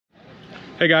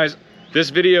Hey guys, this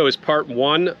video is part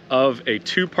one of a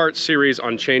two-part series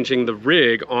on changing the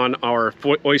rig on our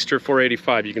Oyster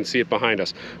 485. You can see it behind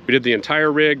us. We did the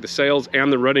entire rig, the sails,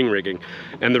 and the running rigging.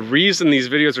 And the reason these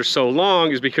videos are so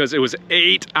long is because it was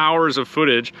 8 hours of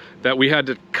footage that we had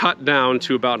to cut down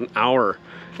to about an hour.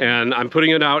 And I'm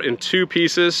putting it out in two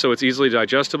pieces so it's easily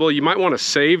digestible. You might want to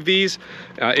save these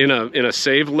in a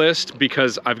save list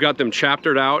because I've got them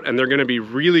chaptered out and they're going to be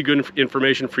really good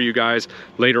information for you guys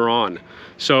later on.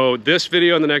 So this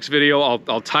video and the next video,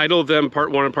 I'll title them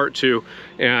part one and part two,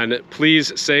 and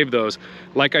please save those.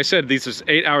 Like I said, these is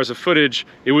 8 hours of footage.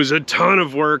 It was a ton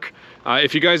of work.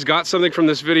 If you guys got something from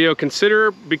this video,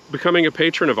 consider becoming a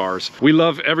patron of ours. We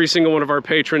love every single one of our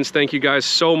patrons. Thank you guys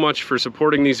so much for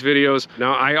supporting these videos.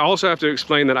 Now, I also have to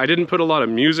explain that I didn't put a lot of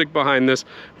music behind this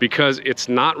because it's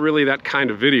not really that kind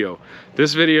of video.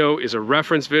 This video is a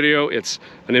reference video. It's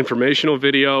an informational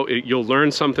video. You'll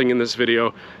learn something in this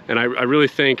video, and I really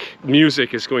think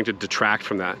music is going to detract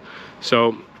from that.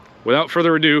 So, without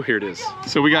further ado, here it is.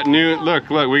 So we got new, look,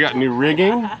 we got new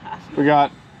rigging. We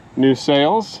got new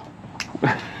sails.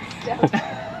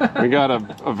 We got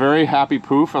a very happy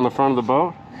poof on the front of the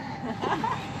boat.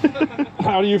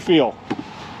 How do you feel?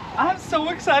 I'm so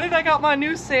excited. I got my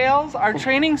new sails, our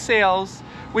training sails.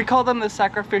 We call them the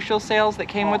sacrificial sails that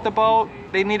came with the boat.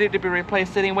 They needed to be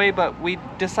replaced anyway, but we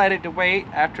decided to wait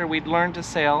after we'd learned to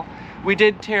sail. We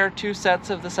did tear 2 sets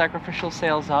of the sacrificial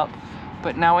sails up,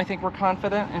 but now I think we're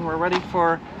confident and we're ready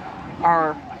for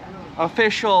our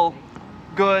official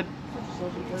good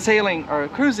sailing or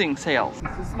cruising sails.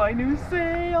 This is my new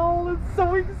sail. It's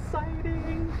so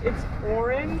exciting. It's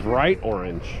orange. Bright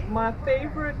orange. My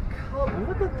favorite color.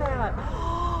 Look at that.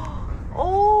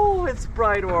 Oh, it's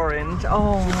bright orange.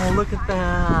 Oh, look at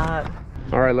that.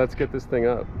 All right, let's get this thing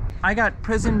up. I got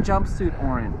prison jumpsuit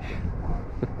orange.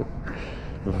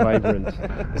 Vibrant.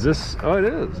 Is this? Oh, it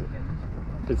is.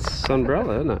 It's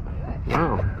sunbrella, isn't it?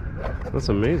 Wow, that's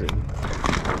amazing.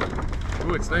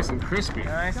 Ooh, it's nice and crispy.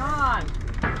 Nice.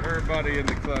 Everybody in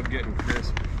the club getting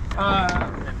crispy.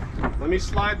 Let me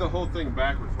slide the whole thing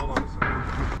backwards. Hold on a second.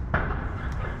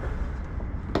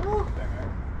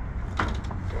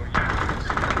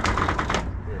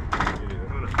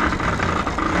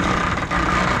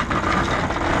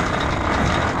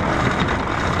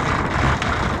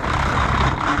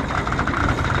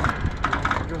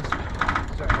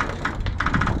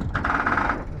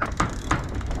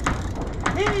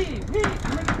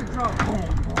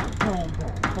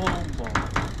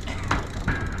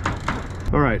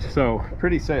 All right, so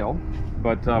pretty sail,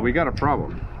 but we got a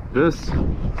problem. This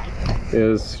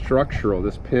is structural.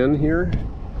 This pin here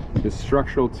is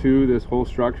structural to this whole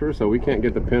structure, so we can't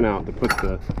get the pin out to put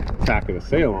the tack of the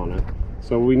sail on it.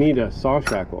 So we need a saw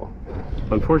shackle.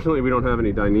 Unfortunately, we don't have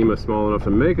any Dyneema small enough to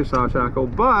make a saw shackle,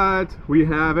 but we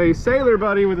have a sailor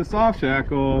buddy with a saw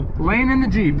shackle. Laying in the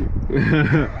Jeep.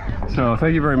 So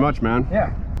thank you very much, man.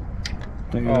 Yeah.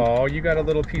 Oh, you got a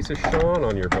little piece of Sean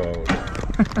on your boat.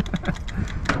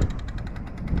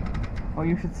 Well,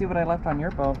 you should see what I left on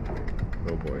your boat.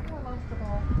 Oh boy.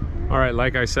 All right,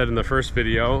 like I said in the first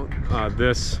video,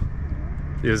 this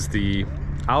is the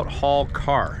Outhaul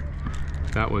Car.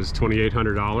 That was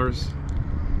 $2,800.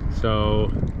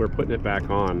 So we're putting it back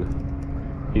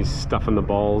on. He's stuffing the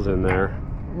balls in there.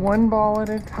 One ball at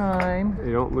a time.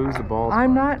 You don't lose the balls.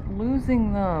 I'm not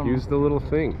losing them. Use the little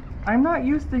thing. I'm not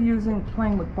used to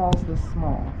playing with balls this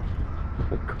small.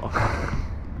 Oh God.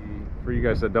 For you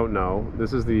guys that don't know,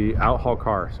 this is the Outhaul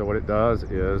Car. So what it does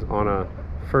is on a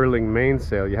furling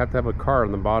mainsail, you have to have a car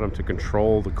on the bottom to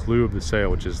control the clew of the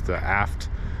sail, which is the aft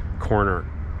corner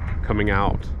coming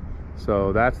out.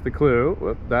 So that's the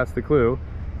clew. That's the clew.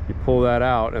 You pull that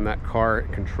out and that car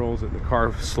controls it. The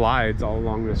car slides all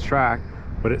along this track,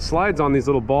 but it slides on these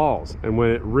little balls. And when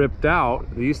it ripped out,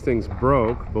 these things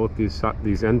broke. Both these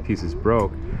end pieces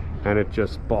broke, and it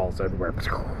just balls everywhere. Okay.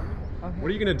 What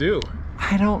are you gonna do?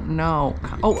 I don't know.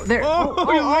 Oh, there.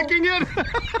 Oh, you're licking it.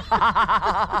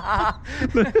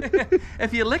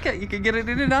 If you lick it, you can get it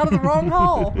in and out of the wrong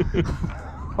hole.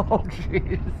 Oh,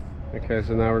 jeez. Okay,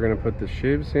 so now we're gonna put the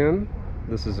sheaves in.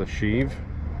 This is a sheave.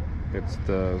 It's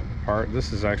the part.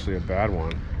 This is actually a bad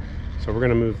one. So we're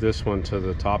gonna move this one to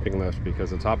the topping lift because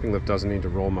the topping lift doesn't need to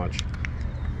roll much.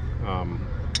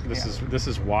 This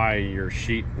is why your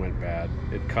sheet went bad.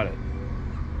 It cut it.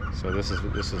 So this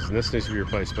needs to be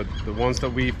replaced. But the ones that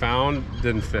we found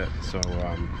didn't fit. So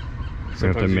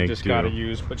sometimes you just gotta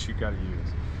use what you gotta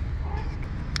use.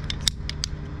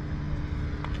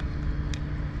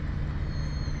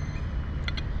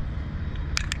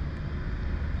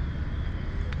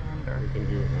 We can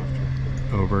do it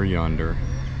after. Over yonder.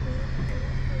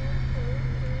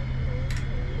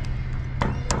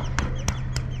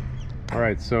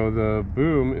 right, so the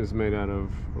boom is made out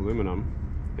of aluminum,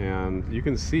 and you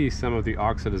can see some of the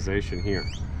oxidization here.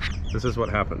 This is what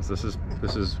happens. This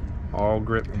is all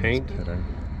grit paint,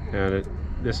 and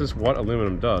this is what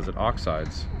aluminum does. It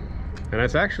oxides, and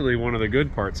it's actually one of the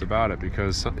good parts about it,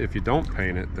 because if you don't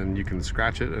paint it, then you can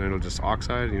scratch it and it'll just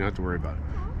oxide and you don't have to worry about it.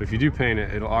 But if you do paint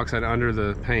it, it'll oxide under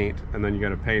the paint, and then you got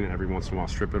to paint it every once in a while,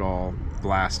 strip it all,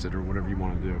 blast it, or whatever you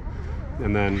want to do,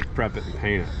 and then prep it and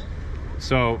paint it.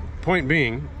 So point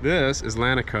being, this is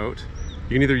Lanacoat.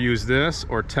 You can either use this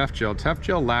or Tef Gel. Tef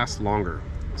Gel lasts longer,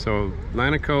 so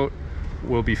Lanacoat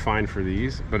will be fine for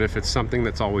these, but if it's something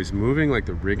that's always moving, like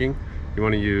the rigging, you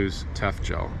want to use Tef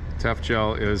Gel. Tef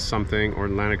Gel is something, or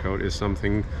Lanacoat is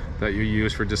something that you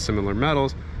use for dissimilar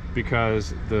metals,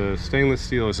 because the stainless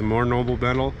steel is a more noble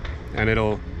metal, and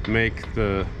it'll make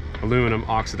the aluminum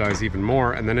oxidize even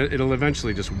more, and then it'll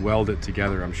eventually just weld it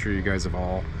together. I'm sure you guys have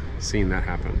all seen that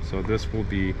happen. So this will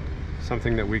be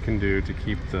something that we can do to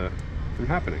keep from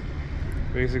happening.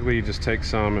 Basically, you just take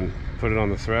some and put it on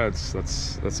the threads.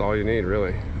 That's all you need,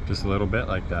 really. Just a little bit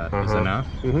like that is enough?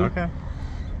 Mm-hmm. Okay.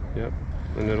 Yep.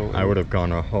 And I would have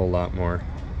gone a whole lot more.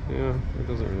 Yeah, it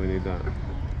doesn't really need that.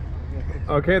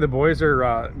 Okay, the boys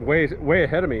are way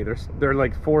ahead of me. They're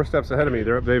like 4 steps ahead of me.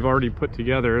 They've already put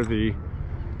together the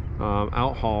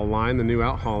Outhaul line, the new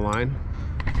Outhaul line.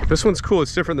 This one's cool.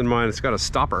 It's different than mine. It's got a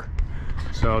stopper.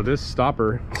 So this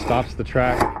stopper stops the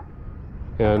track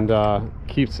and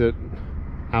keeps it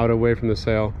out away from the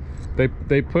sail.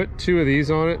 They put 2 of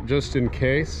these on it just in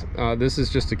case. This is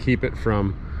just to keep it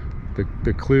from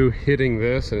the clue hitting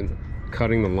this and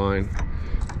cutting the line.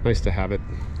 Nice to have it.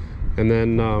 And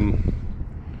then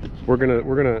we're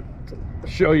gonna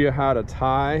show you how to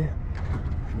tie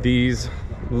these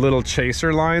little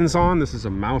chaser lines on. This is a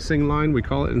mousing line, we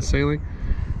call it in sailing.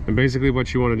 And basically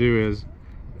what you want to do is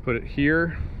put it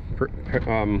here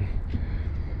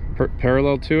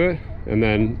parallel to it, and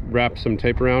then wrap some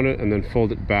tape around it, and then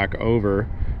fold it back over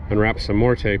and wrap some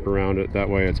more tape around it. That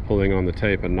way it's pulling on the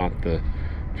tape and not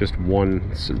just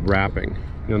one wrapping.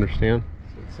 You understand?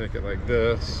 So take it like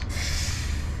this.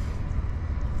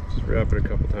 Just wrap it a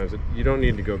couple times. You don't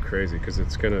need to go crazy, because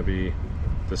it's going to be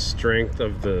the strength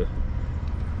of the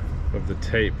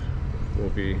tape will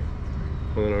be.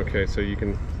 Well, then, okay, so you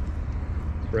can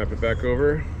wrap it back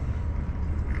over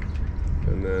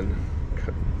and then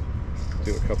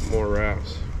do a couple more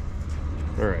wraps.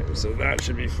 All right, so that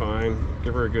should be fine.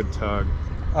 Give her a good tug.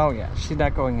 Oh yeah, she's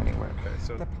not going anywhere.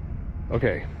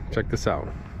 Okay, check this out.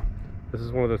 This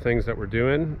is one of the things that we're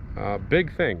doing.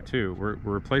 Big thing too, we're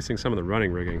replacing some of the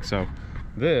running rigging. So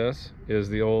this is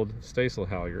the old staysail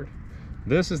halyard.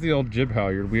 This is the old jib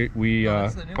halyard.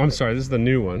 I'm sorry, this is the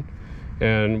new one,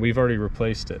 and we've already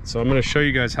replaced it. So I'm going to show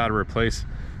you guys how to replace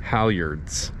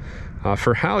halyards.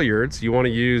 For halyards, you want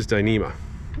to use Dyneema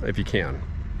if you can.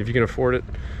 If you can afford it,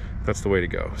 that's the way to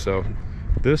go. So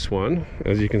this one,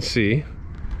 as you can see,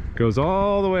 goes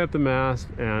all the way up the mast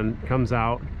and comes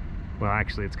out. Well,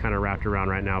 actually, it's kind of wrapped around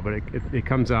right now, but it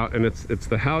comes out, and it's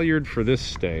the halyard for this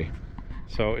stay.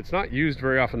 So it's not used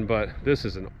very often, but this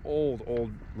is an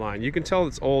old line. You can tell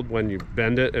it's old when you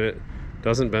bend it and it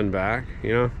doesn't bend back,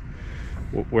 you know?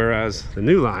 Whereas the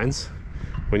new lines,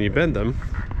 when you bend them,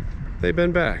 they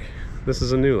bend back. This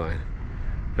is a new line.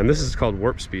 And this is called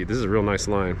warp speed. This is a real nice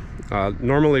line.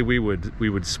 Normally we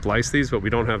would splice these, but we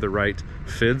don't have the right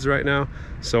fids right now.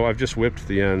 So I've just whipped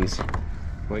the ends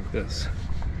like this.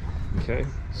 Okay,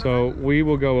 so we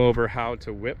will go over how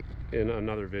to whip in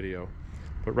another video.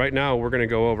 But right now we're going to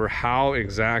go over how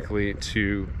exactly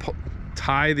to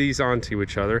tie these onto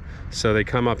each other so they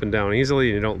come up and down easily,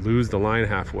 and you don't lose the line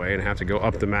halfway and have to go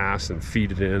up the mast and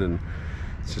feed it in, and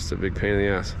it's just a big pain in the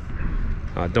ass.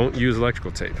 Don't use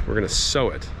electrical tape. We're going to sew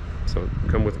it. So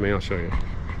come with me, I'll show you.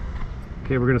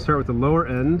 Okay, we're going to start with the lower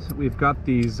end. We've got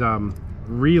these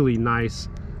really nice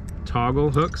toggle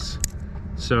hooks.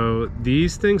 So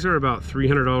these things are about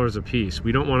 $300 a piece.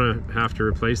 We don't want to have to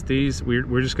replace these.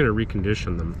 We're just going to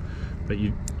recondition them. But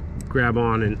you grab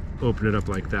on and open it up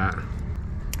like that.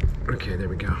 Okay, there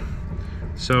we go.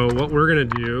 So what we're going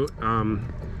to do,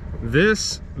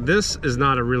 this is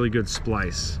not a really good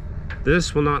splice.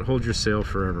 This will not hold your sail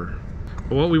forever.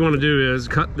 But what we want to do is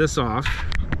cut this off.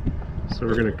 So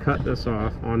we're going to cut this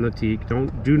off on the teak.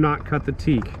 Do not cut the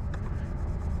teak.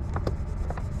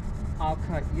 I'll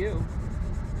cut you.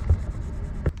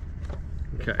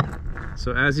 Okay,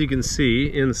 so as you can see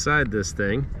inside this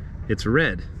thing, it's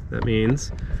red. That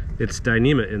means it's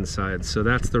Dyneema inside. So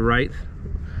that's the right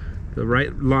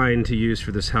line to use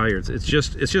for this halyards. It's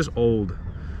just old.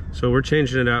 So we're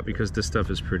changing it out because this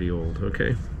stuff is pretty old.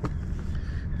 Okay,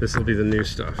 this will be the new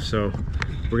stuff. So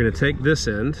we're going to take this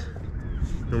end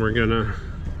And we're gonna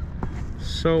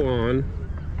sew on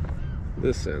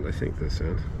this end, I think this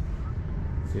end.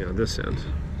 Yeah, this end.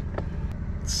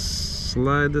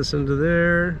 Slide this into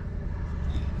there.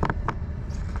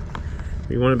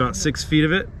 We want about 6 feet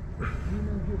of it.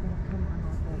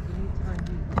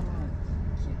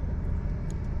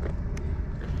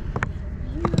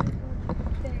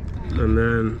 And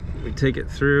then we take it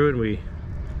through and we,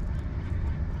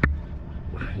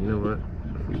 you know what,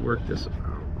 if we work this out,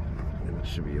 it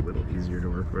should be a little easier to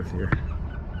work with here.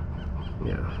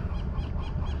 Yeah.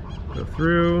 Go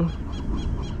through,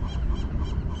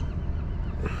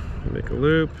 make a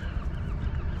loop,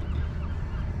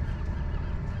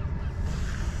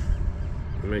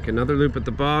 make another loop at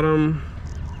the bottom.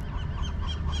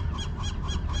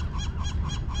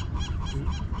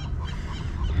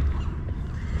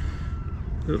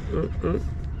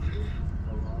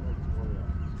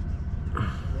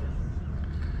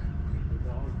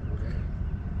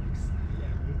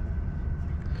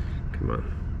 Come on.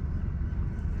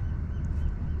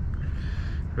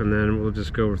 And then we'll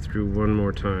just go through one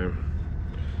more time.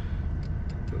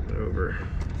 Over.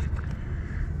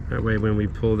 That way when we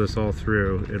pull this all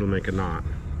through, it'll make a knot.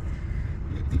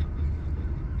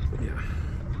 Yeah.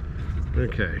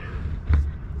 Okay.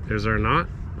 There's our knot.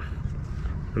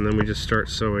 And then we just start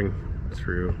sewing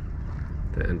through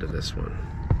the end of this one.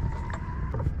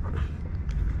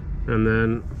 And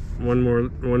then one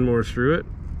more through it.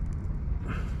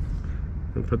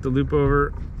 And put the loop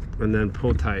over and then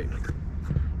pull tight.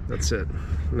 That's it.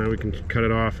 Now we can cut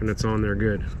it off and it's on there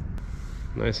good.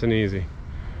 Nice and easy.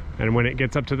 And when it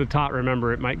gets up to the top,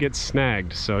 remember it might get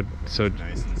snagged, so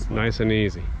nice and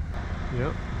easy.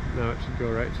 Yep, now it should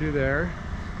go right through there.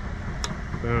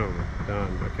 Boom,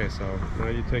 done. Okay, so now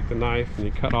you take the knife and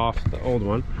you cut off the old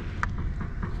one.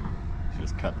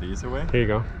 Just cut these away? Here you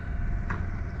go.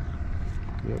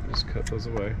 Yep, just cut those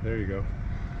away. There you go.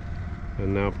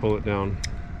 And now pull it down.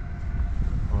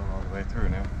 All the way through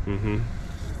now. Mm-hmm.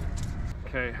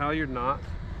 Okay, halyard knot.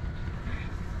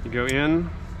 You go in,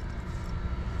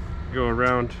 go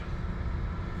around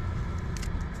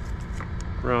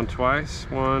twice.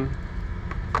 1,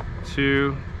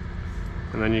 2,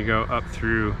 and then you go up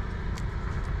through.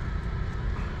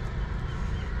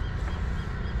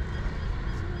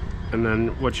 And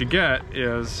then what you get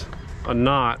is a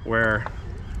knot where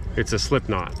it's a slip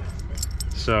knot.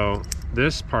 So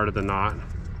this part of the knot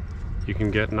you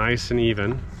can get nice and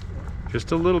even.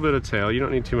 Just a little bit of tail. You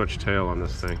don't need too much tail on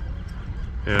this thing.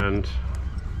 And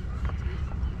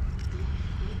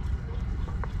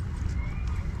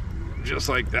just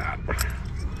like that,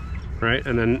 right?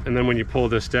 And then when you pull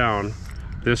this down,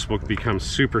 this will become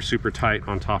super tight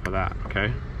on top of that.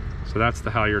 Okay, so that's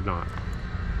the halyard knot.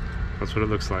 That's what it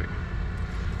looks like.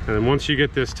 And then once you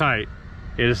get this tight,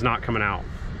 it is not coming out.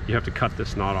 You have to cut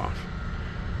this knot off.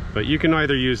 But you can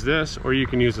either use this or you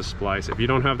can use a splice. If you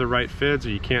don't have the right fids or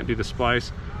you can't do the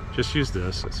splice, just use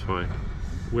this. It's fine.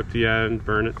 Whip the end,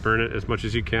 burn it as much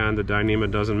as you can. The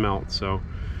Dyneema doesn't melt, so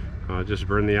just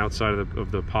burn the outside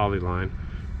of the poly line,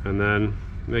 and then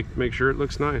make sure it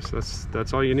looks nice.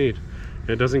 That's all you need. And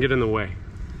it doesn't get in the way.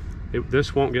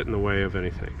 This won't get in the way of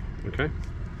anything. Okay.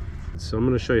 So I'm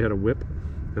going to show you how to whip,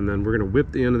 and then we're going to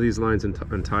whip the end of these lines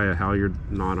and tie a halyard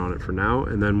knot on it for now.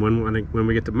 And then when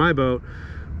we get to my boat,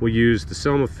 we'll use the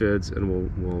Selma fids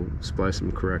and we'll splice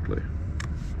them correctly.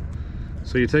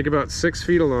 So you take about 6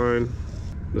 feet of line.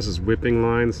 This is whipping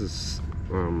line. This is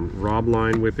rob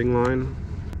line, whipping line.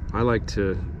 I like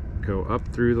to go up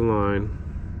through the line,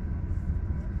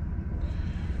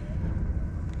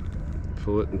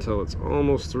 pull it until it's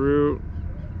almost through,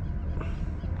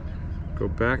 go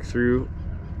back through,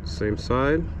 same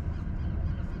side,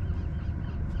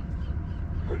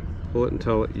 pull it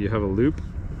until you have a loop.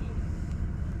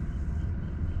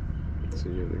 So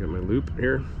I got my loop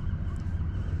here.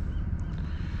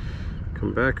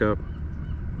 Come back up,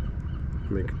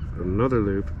 make another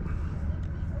loop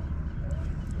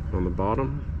on the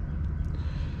bottom.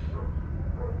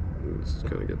 It's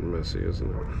kind of getting messy, isn't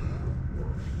it?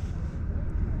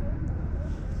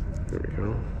 There we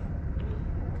go.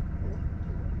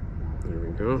 There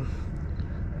we go.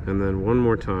 And then one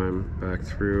more time back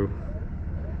through,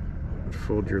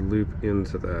 fold your loop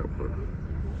into that one,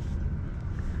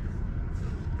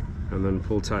 and then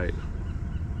pull tight.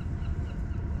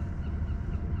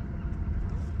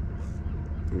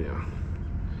 Yeah.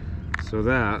 So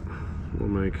that will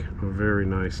make a very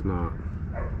nice knot.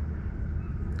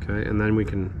 Okay, and then we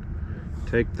can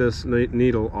take this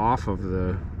needle off of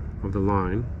the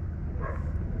line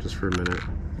just for a minute.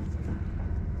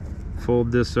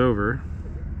 Fold this over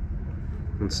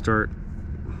and start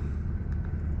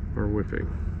our whipping.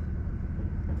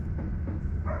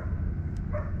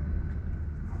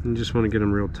 You just want to get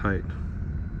them real tight.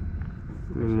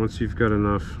 And once you've got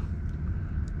enough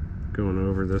going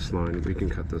over this line, we can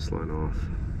cut this line off.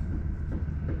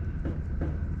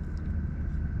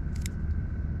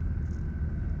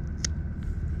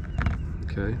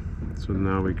 Okay, so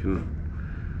now we can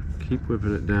keep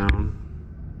whipping it down.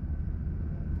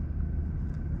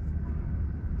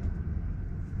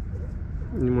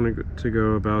 You want to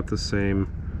go about the same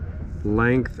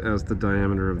length as the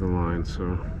diameter of the line,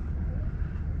 so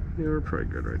yeah, we're probably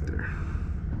good right there.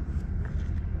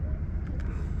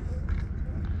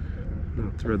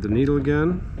 Now thread the needle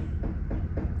again.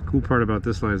 Cool part about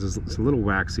this line is it's a little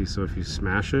waxy, so if you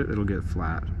smash it, it'll get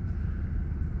flat.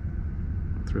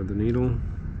 Thread the needle.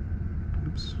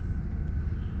 Oops.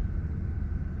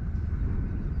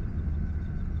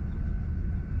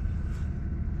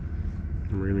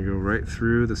 And we're going to go right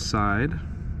through the side,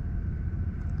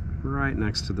 right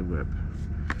next to the whip.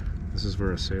 This is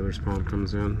where a sailor's palm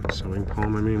comes in, sewing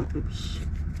palm, I mean. Oops.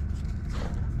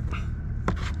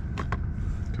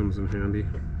 Comes in handy.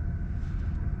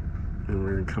 And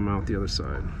we're going to come out the other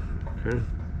side, okay?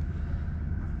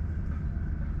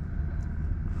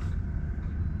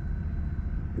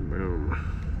 Boom.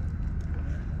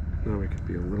 Now we could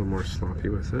be a little more sloppy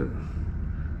with it.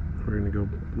 We're going to go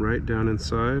right down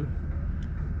inside,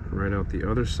 right out the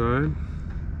other side.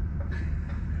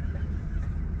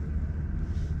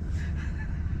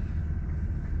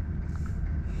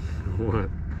 What?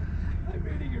 I'm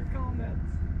reading your comments.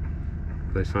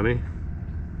 Are they funny?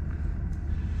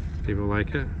 People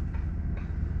like it?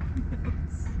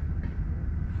 Yes.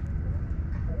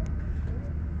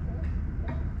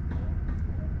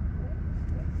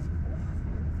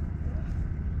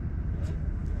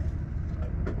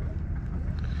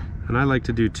 And I like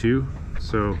to do two,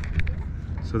 so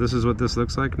this is what this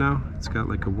looks like now. It's got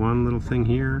like a one little thing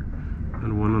here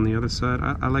and one on the other side.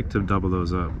 I like to double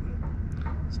those up.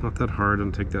 It's not that hard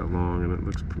and take that long, and it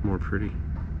looks more pretty.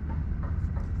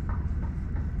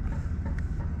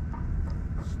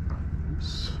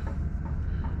 Oops.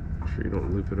 Make sure you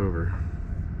don't loop it over.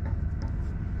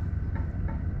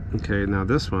 Okay, now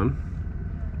this one,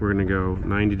 we're gonna go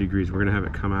 90 degrees. We're gonna have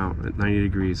it come out at 90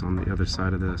 degrees on the other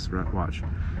side of this. Watch.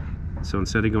 So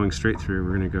instead of going straight through,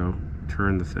 we're gonna go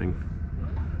turn the thing.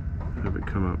 Have it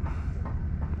come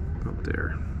up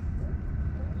there.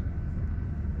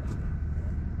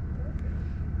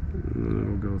 And then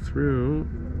it'll go through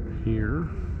here,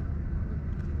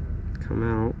 come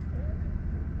out.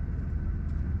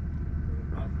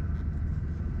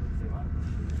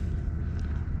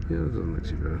 Yeah, it doesn't look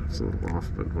too bad. It's a little off,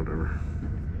 but whatever.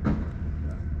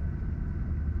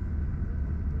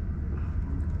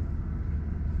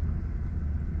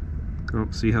 Oh,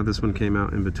 see how this one came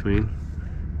out in between?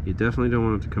 You definitely don't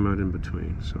want it to come out in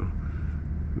between. So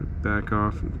back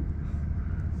off and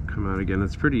come out again.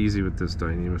 It's pretty easy with this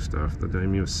Dyneema stuff. The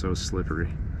Dyneema is so slippery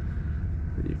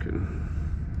that you can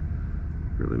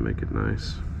really make it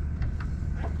nice.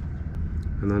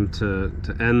 And then to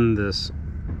end this,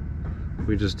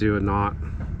 we just do a knot.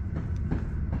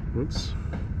 Whoops.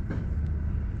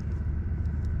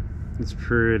 It's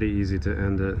pretty easy to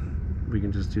end it. We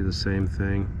can just do the same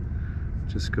thing.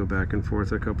 Just go back and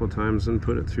forth a couple times and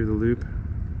put it through the loop.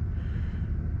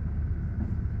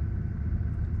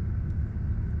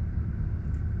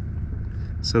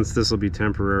 Since this will be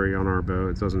temporary on our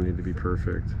boat, it doesn't need to be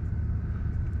perfect.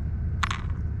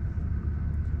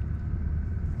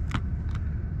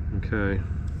 Okay,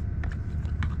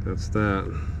 that's that.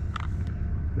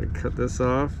 I'm gonna cut this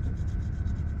off.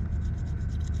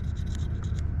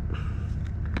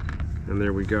 And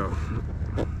there we go.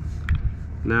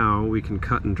 Now we can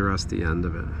cut and dress the end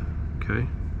of it, okay?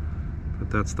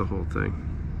 But that's the whole thing.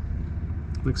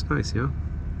 Looks nice, yeah?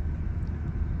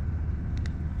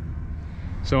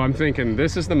 So I'm thinking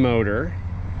this is the motor.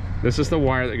 This is the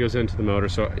wire that goes into the motor.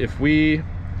 So if we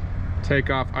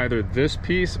take off either this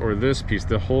piece or this piece,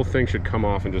 the whole thing should come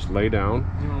off and just lay down.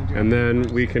 And then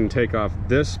we can take off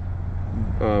this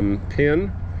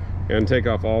pin and take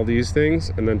off all these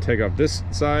things, and then take off this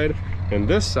side, and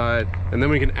then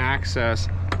we can access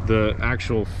the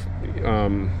actual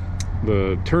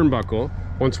the turnbuckle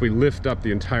once we lift up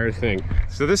the entire thing.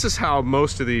 So this is how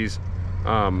most of these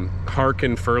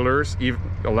Harken furlers,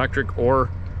 electric or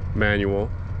manual,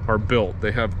 are built.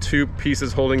 They have two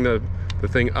pieces holding the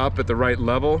thing up at the right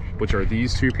level, which are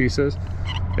these two pieces,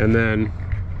 and then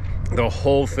the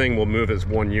whole thing will move as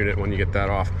one unit when you get that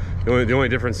off. The only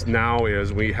difference now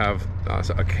is we have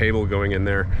a cable going in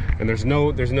there, and there's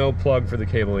no plug for the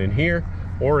cable in here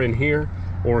or in here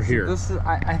or here. So this is,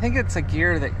 I think it's a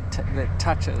gear that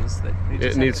touches. That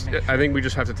it needs. I think we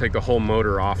just have to take the whole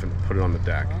motor off and put it on the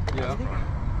deck. Yeah.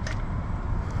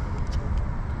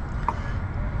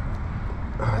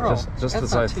 Just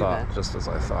as I thought. Just as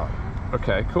I thought.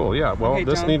 Okay, cool. Yeah. Well, Okay,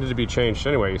 this John. needed to be changed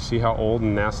anyway. You see how old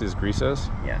and nasty this grease is?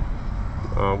 Yeah.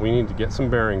 We need to get some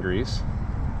bearing grease,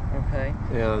 Okay.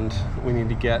 and we need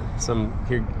to get some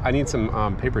here. I need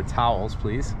some paper towels,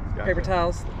 please. Paper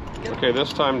towels. Okay,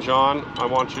 this time, John, I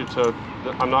want you to.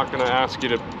 I'm not going to ask you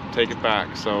to take it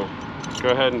back. So, go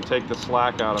ahead and take the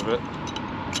slack out of it.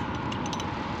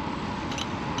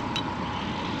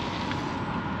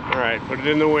 All right, put it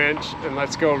in the winch, and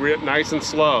let's go nice and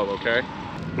slow. Okay.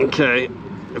 Okay,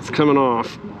 it's coming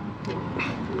off.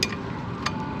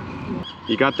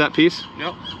 You got that piece?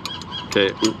 Yep. Okay,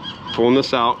 I'm pulling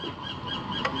this out.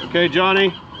 Okay,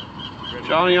 Johnny.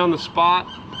 Johnny on the spot,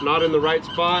 not in the right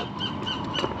spot.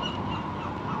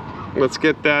 Let's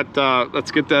get that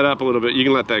up a little bit. You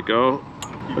can let that go.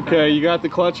 Okay, you got the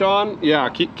clutch on? Yeah,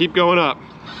 keep going up.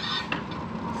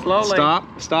 Slowly.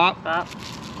 Stop. Stop.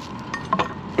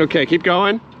 Okay, keep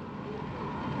going.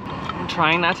 I'm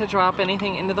trying not to drop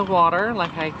anything into the water,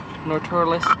 like I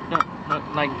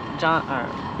like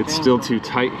John. It's still too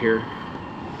tight here.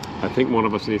 I think one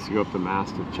of us needs to go up the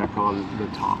mast to check on the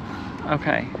top.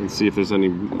 Okay. And see if there's any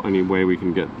way we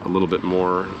can get a little bit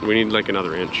more. We need like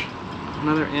another inch.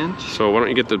 Another inch? So why don't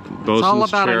you get the bosun's chair? It's all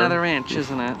about another inch,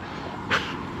 isn't it?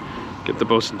 Get the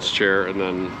bosun's chair, and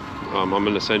then I'm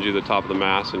going to send you the top of the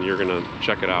mast, and you're going to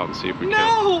check it out and see if we can.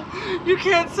 No! You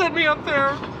can't send me up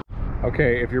there!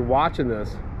 Okay, if you're watching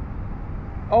this,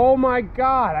 oh my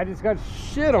God, I just got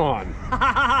shit on.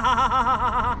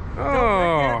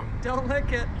 Oh. Don't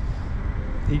lick it.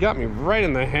 He got me right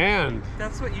in the hand.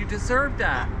 That's what you deserved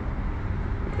at.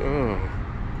 Oh.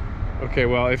 Okay,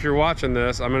 well, if you're watching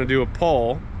this, I'm gonna do a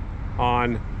poll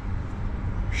on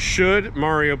should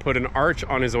Mario put an arch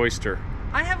on his oyster?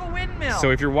 I have a windmill.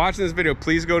 So if you're watching this video,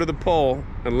 please go to the poll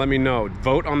and let me know.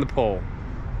 Vote on the poll.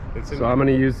 So I'm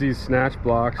gonna use these snatch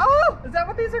blocks. Oh, is that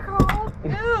what these are called?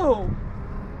 Ew.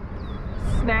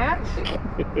 Snatch?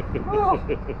 Oh.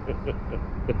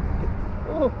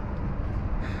 Oh.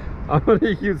 I'm gonna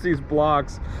use these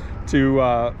blocks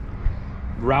to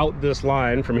route this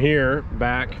line from here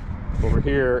back over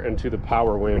here into the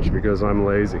power winch because I'm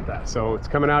lazy. So it's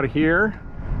coming out of here,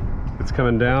 it's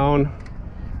coming down,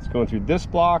 it's going through this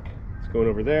block, it's going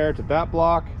over there to that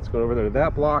block, it's going over there to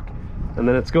that block, and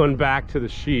then it's going back to the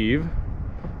sheave,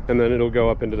 and then it'll go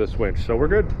up into this winch. So we're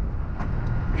good.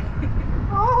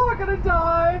 Oh, I'm gonna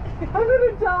die. I'm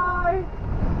gonna die.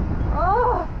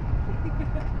 Oh.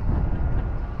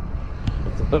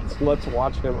 Let's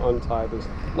watch him untie this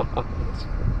knot.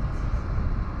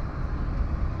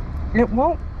 It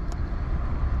won't.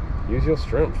 Use your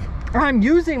strength. I'm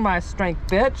using my strength,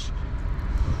 bitch.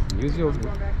 Use your.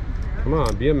 Come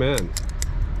on, be a man.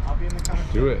 I'll be in the car.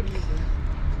 Do it.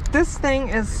 This thing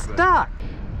is stuck.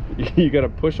 You gotta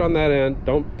push on that end.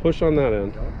 Don't push on that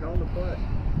end. Don't tell him to push.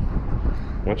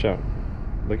 Watch out.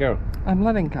 Look out. I'm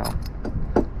letting go.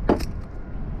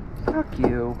 Fuck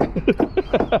you.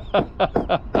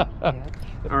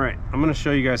 All right, I'm gonna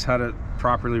show you guys how to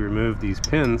properly remove these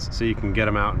pins so you can get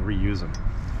them out and reuse them.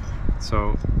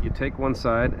 So you take one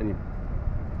side and you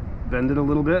bend it a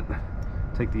little bit.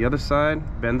 Take the other side,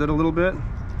 bend it a little bit.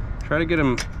 Try to get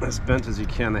them as bent as you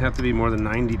can. They have to be more than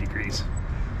 90 degrees.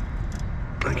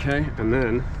 Okay, and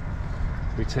then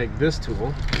we take this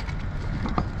tool.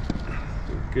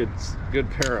 Good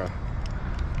pair of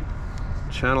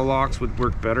channel locks would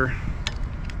work better,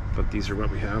 but these are what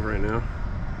we have right now.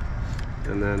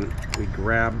 And then we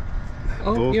grab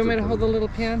Oh, both you of want me to them. hold the little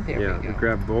pan? There Yeah, we we go.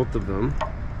 grab both of them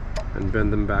and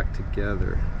bend them back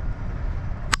together.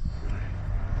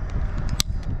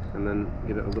 And then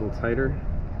get it a little tighter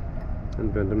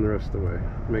and bend them the rest of the way.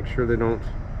 Make sure they don't,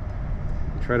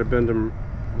 try to bend them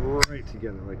right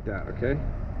together like that, okay?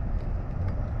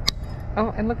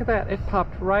 Oh, and look at that. It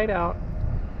popped right out.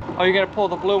 Oh, you gotta pull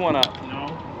the blue one up. No.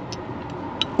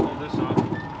 Pull this up.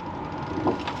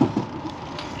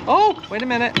 Oh, wait a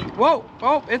minute. Whoa,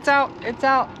 oh, it's out, it's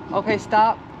out. Okay,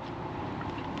 stop.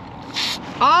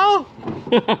 Oh!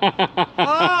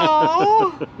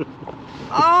 Oh!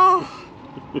 Oh!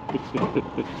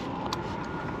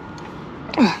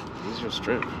 Use your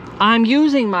strength. I'm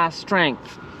using my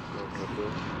strength.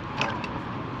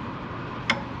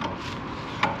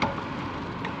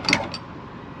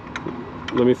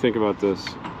 Let me think about this.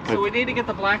 So we need to get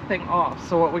the black thing off.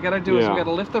 So what we gotta do is we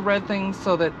gotta lift the red thing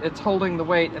so that it's holding the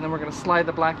weight, and then we're gonna slide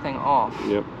the black thing off.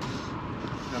 Yep.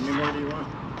 How many more do you want?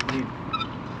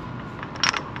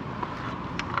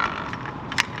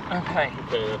 Okay.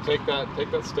 Okay, now take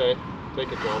that stay.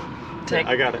 Take it down. Take.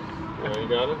 I got it. Yeah, you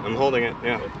got it? I'm holding it.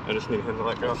 Yeah. I just need him to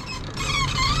let go.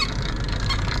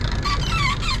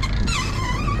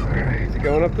 Alright,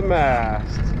 going up the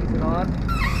mast. Is it on?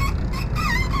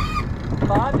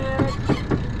 Bye, Nick.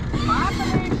 Bye,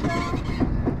 Felicia.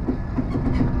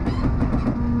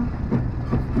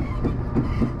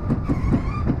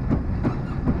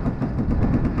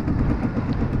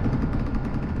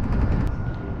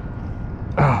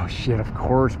 Oh shit, of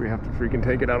course we have to freaking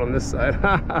take it out on this side.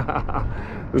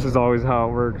 This is always how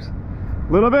it works.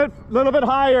 Little bit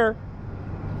higher.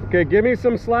 Okay, give me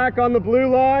some slack on the blue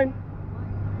line.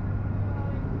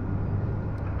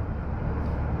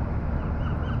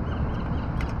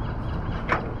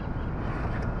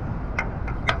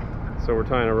 So we're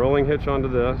tying a rolling hitch onto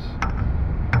this.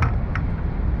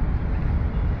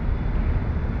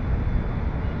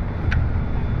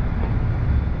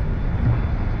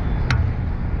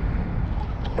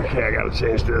 Okay, I gotta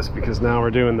change this because now we're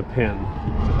doing the pin.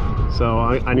 So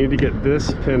I need to get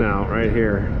this pin out right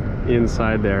here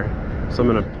inside there. So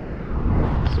what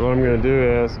I'm gonna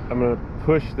do is I'm gonna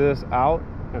push this out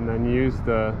and then use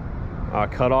the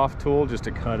cut-off tool just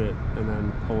to cut it and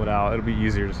then pull it out. It'll be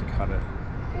easier just to cut it.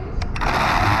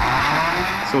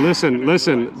 So listen,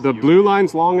 the blue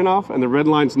line's long enough and the red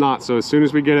line's not. So as soon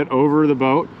as we get it over the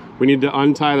boat, we need to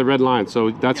untie the red line.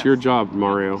 So that's your job,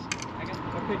 Mario.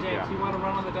 Okay, James, you want to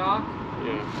run on the dock?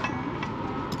 Yeah.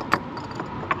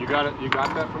 You got it? You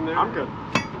got that from there? I'm good.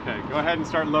 Okay, go ahead and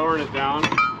start lowering it down.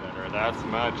 Better. That's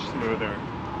much smoother.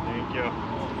 Thank you.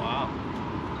 Oh, wow.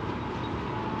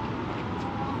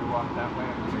 You walk that way,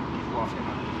 I'm gonna keep walking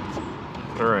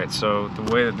up. All right, so the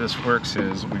way that this works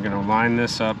is we're gonna line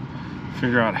this up,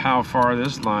 figure out how far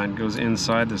this line goes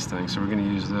inside this thing. So we're gonna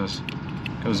use this.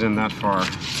 Goes in that far,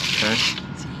 okay?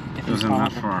 Goes in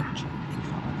that far.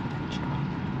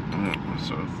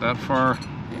 So that far,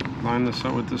 line this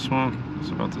up with this one. It's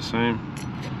about the same.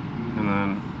 And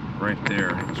then right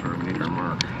there is where we need our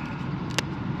mark.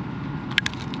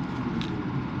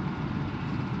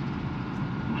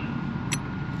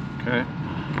 Okay.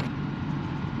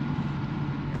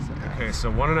 Okay,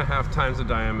 so 1.5 times the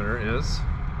diameter is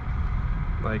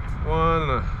like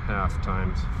 1.5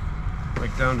 times,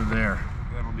 like down to there.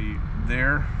 That'll be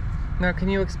there. Now, can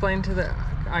you explain to the?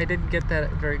 I didn't get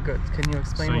that very good. Can you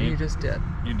explain what you just did?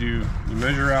 You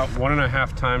measure out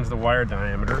 1.5 times the wire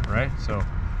diameter, right? So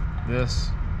this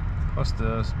plus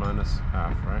this minus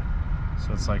half, right?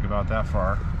 So it's like about that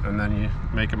far, and then you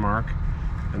make a mark,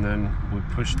 and then we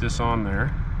push this on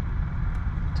there.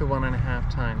 To 1.5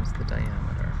 times the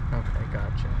diameter. Okay,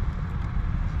 gotcha.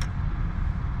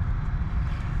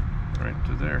 Right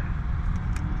to there.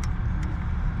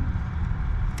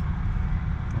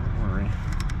 Don't worry.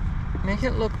 Make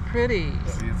it look pretty.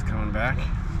 See, it's coming back.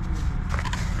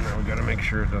 Now we gotta make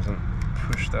sure it doesn't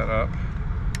push that up.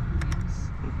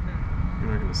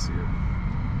 You're not gonna see it.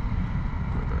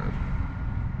 Not bad.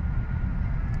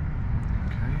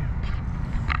 Okay.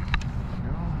 There we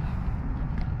go.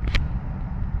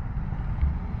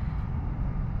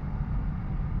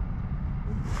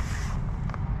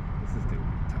 This is gonna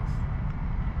be tough.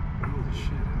 Holy shit,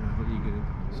 how the hell do you get into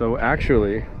this? So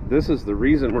actually, this is the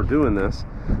reason we're doing this.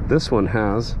 This one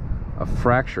has a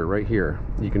fracture right here.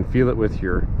 You can feel it with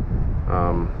your,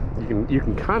 you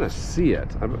can kind of see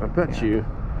it. I bet you,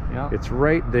 it's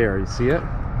right there. You see it?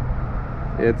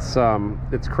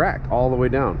 It's cracked all the way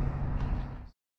down.